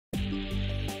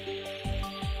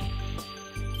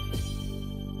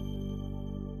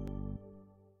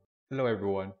Hello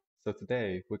everyone, so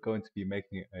today we're going to be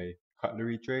making a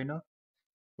cutlery drainer,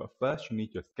 but first you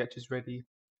need your sketches ready,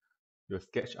 your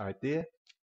sketch idea,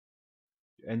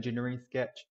 your engineering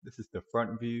sketch, this is the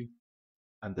front view,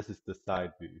 and this is the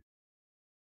side view.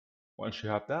 Once you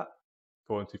have that,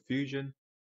 go into Fusion,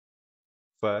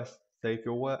 first save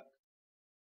your work,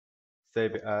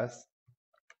 save it as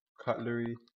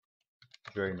cutlery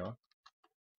drainer,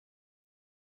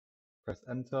 press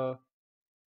enter,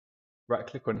 right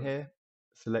click on here,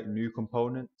 select new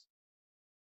component,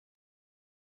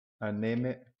 and name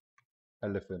it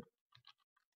elephant.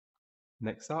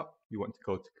 Next up, you want to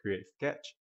go to create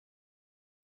sketch,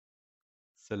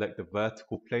 select the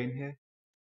vertical plane here,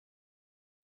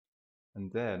 and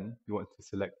then you want to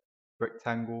select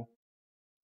rectangle,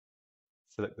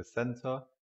 select the center,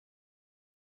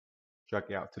 drag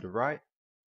it out to the right,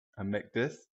 and make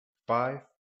this 5,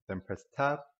 then press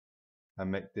tab, and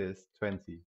make this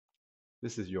 20.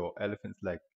 This is your elephant's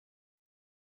leg,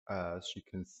 as you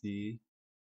can see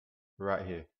right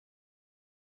here.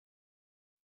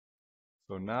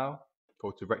 So now,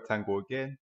 go to rectangle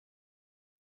again,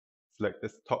 select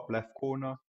this top left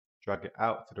corner, drag it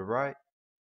out to the right,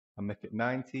 and make it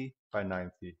 90 by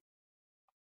 90.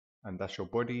 And that's your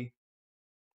body.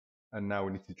 And now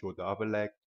we need to draw the other leg,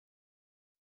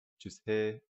 which is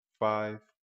here, 5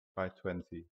 by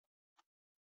 20.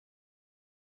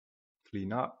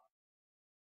 Clean up.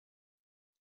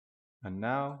 And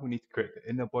now we need to create the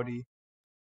inner body.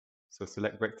 So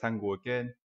select rectangle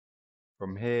again,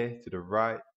 from here to the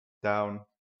right, down,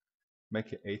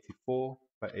 make it 84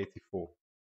 by 84.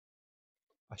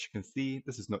 As you can see,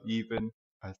 this is not even,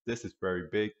 as this is very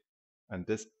big, and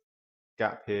this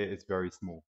gap here is very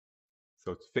small.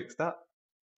 So to fix that,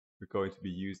 we're going to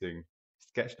be using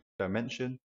sketch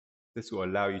dimension. This will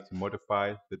allow you to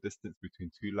modify the distance between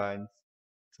two lines.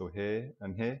 So here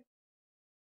and here,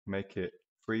 make it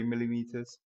 3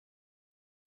 millimeters,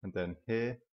 and then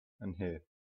here and here,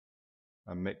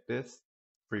 and make this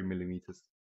 3 millimeters.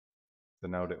 So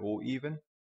now they're all even.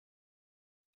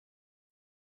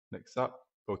 Next up,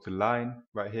 go to line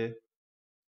right here,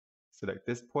 select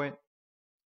this point,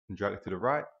 and drag it to the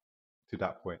right to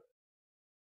that point.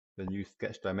 Then use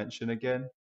sketch dimension again,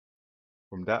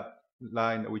 from that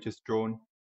line that we just drawn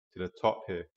to the top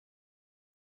here,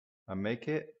 and make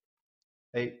it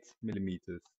 8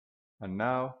 millimeters. And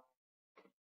now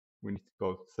we need to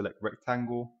go select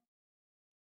rectangle,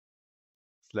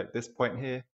 select this point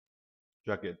here,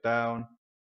 drag it down,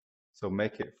 so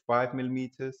make it 5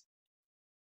 millimeters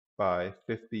by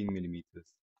 15 millimeters.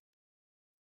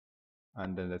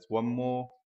 And then there's one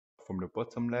more from the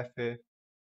bottom left here,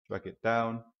 drag it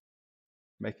down,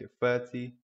 make it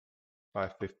 30 by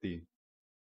 15.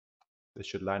 This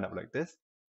should line up like this.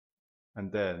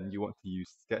 And then you want to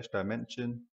use sketch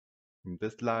dimension from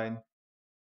this line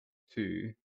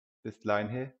to this line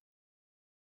here.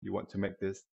 You want to make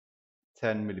this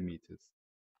 10 millimeters.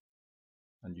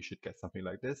 And you should get something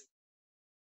like this.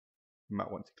 You might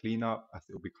want to clean up as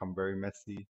it will become very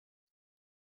messy.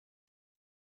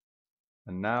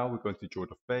 And now we're going to draw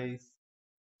the face.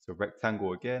 So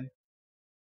rectangle again,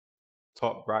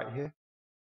 top right here,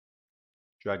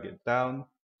 drag it down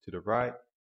to the right,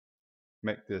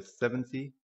 make this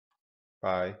 70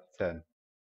 by 10.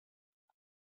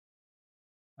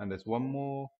 And there's one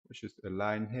more, which is a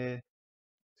line here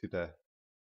to there.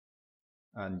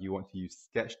 And you want to use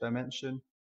sketch dimension,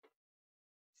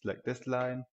 select this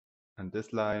line and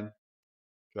this line,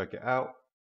 drag it out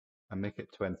and make it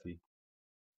 20.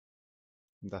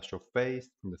 And that's your face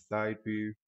from the side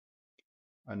view.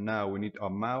 And now we need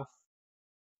our mouth.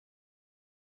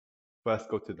 First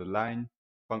go to the line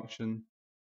function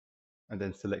and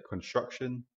then select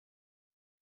construction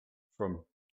from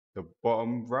the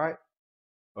bottom right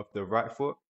of the right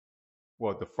foot,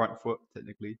 well, the front foot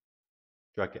technically.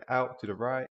 Drag it out to the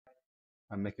right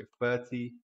and make it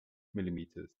 30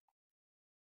 millimeters.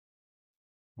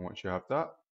 And once you have that,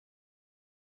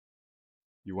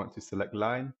 you want to select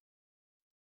line,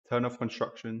 turn off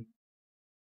construction.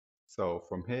 So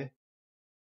from here,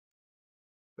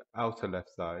 the outer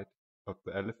left side of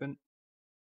the elephant,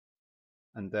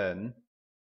 and then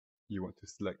you want to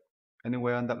select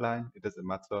anywhere on that line, it doesn't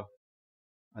matter.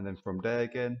 And then from there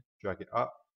again, drag it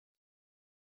up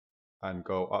and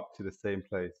go up to the same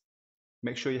place.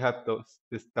 Make sure you have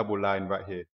this double line right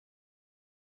here.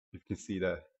 You can see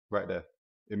there, right there.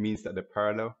 It means that they're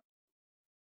parallel.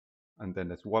 And then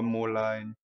there's one more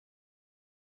line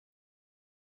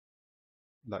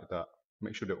like that.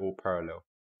 Make sure they're all parallel.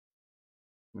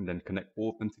 And then connect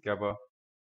all of them together.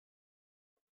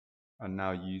 And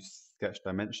now use sketch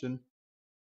dimension.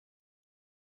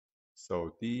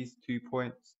 So these 2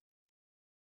 points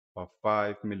are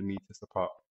 5 millimeters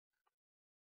apart.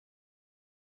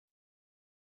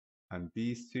 And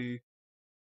these two,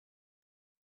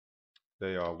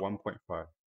 they are 1.5.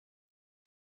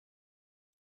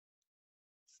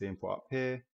 Same for up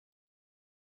here.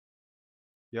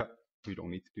 Yep, we don't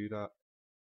need to do that.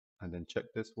 And then check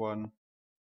this one,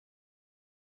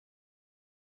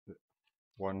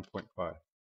 1.5.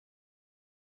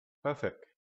 Perfect.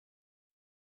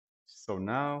 So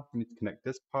now we need to connect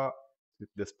this part to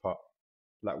this part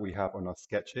like we have on our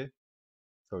sketch here.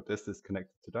 So this is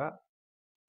connected to that.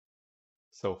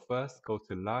 So first go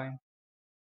to line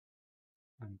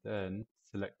and then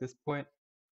select this point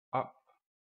up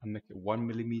and make it 1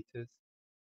 millimeters.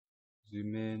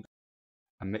 Zoom in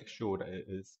and make sure that it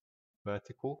is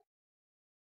vertical.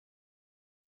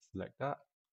 Select that,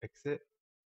 exit.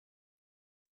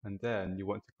 And then you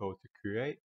want to go to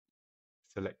create,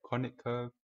 select conic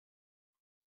curve,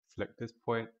 select this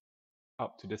point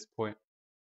up to this point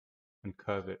and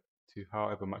curve it to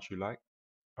however much you like.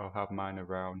 I'll have mine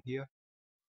around here.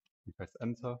 You press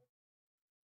enter.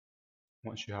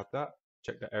 Once you have that,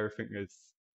 check that everything is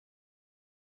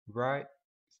right.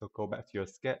 So go back to your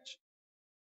sketch.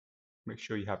 Make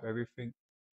sure you have everything.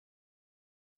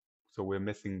 So we're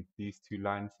missing these two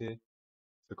lines here.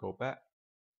 So go back,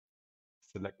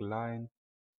 select line,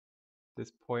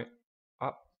 this point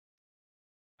up,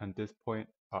 and this point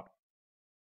up.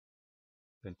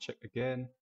 Then check again.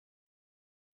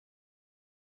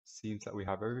 Seems that we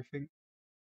have everything.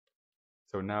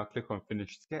 So now click on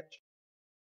finish sketch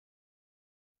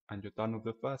and you're done with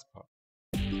the first part.